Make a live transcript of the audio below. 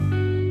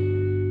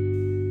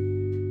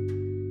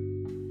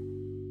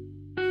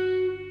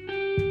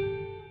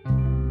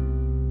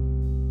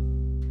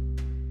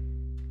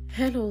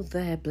Hello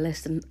there,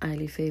 blessed and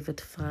highly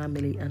favored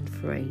family and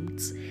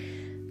friends.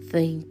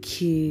 Thank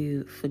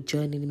you for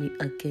joining me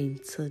again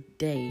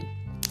today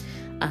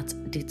at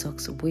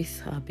Detox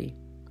with Abby.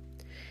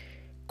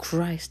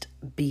 Christ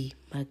be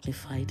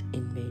magnified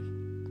in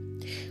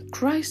me.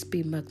 Christ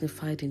be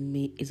magnified in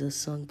me is a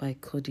song by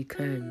Cody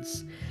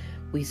Kearns.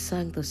 We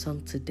sang the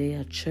song today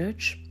at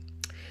church,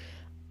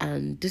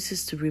 and this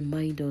is to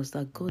remind us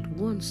that God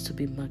wants to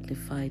be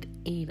magnified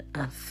in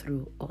and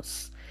through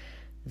us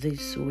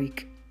this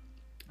week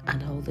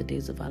and all the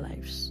days of our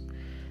lives.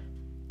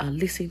 And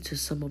listen to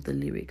some of the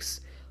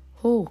lyrics.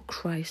 Oh,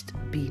 Christ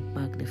be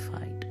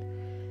magnified.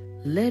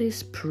 Let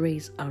his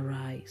praise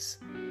arise.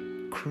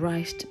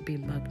 Christ be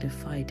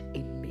magnified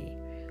in me.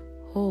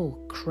 Oh,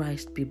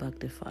 Christ be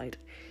magnified.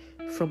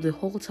 From the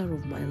altar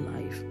of my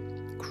life,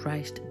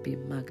 Christ be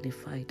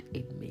magnified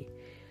in me.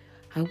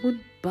 I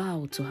won't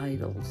bow to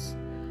idols.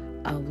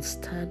 I will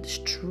stand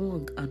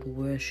strong and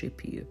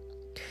worship you.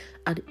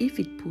 And if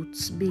it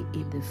puts me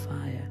in the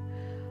fire,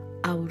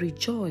 I will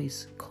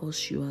rejoice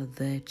because you are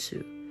there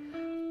too.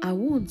 I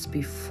won't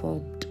be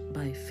formed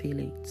by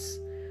feelings.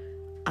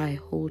 I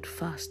hold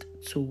fast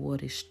to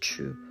what is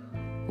true.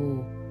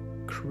 Oh,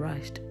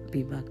 Christ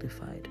be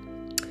magnified.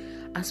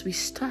 As we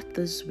start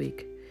this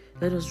week,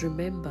 let us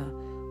remember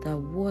that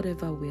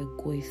whatever we are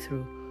going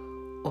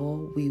through or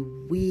we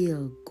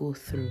will go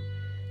through,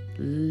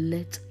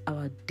 let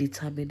our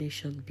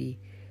determination be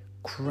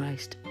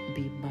Christ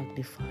be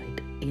magnified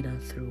in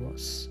and through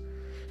us.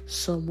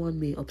 Someone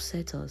may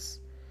upset us.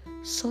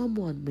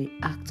 Someone may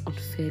act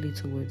unfairly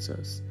towards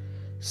us.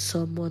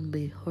 Someone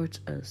may hurt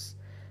us.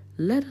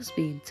 Let us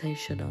be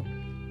intentional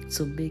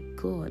to make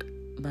God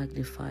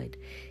magnified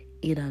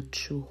in and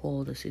through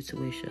all the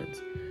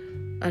situations.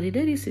 And in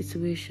any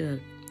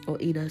situation or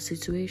in a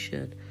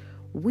situation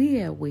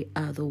where we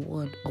are the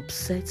one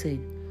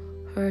upsetting,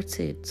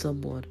 hurting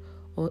someone,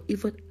 or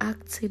even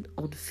acting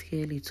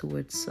unfairly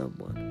towards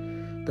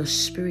someone, the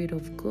Spirit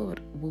of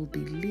God will be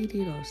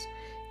leading us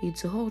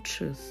into all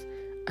truth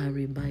and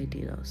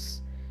reminding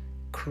us,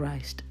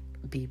 Christ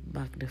be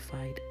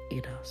magnified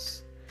in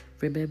us.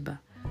 Remember,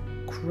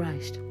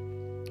 Christ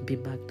be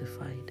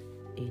magnified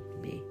in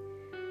me.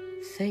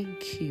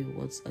 Thank you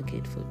once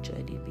again for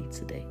joining me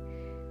today.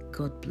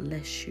 God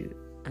bless you,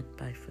 and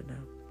bye for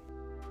now.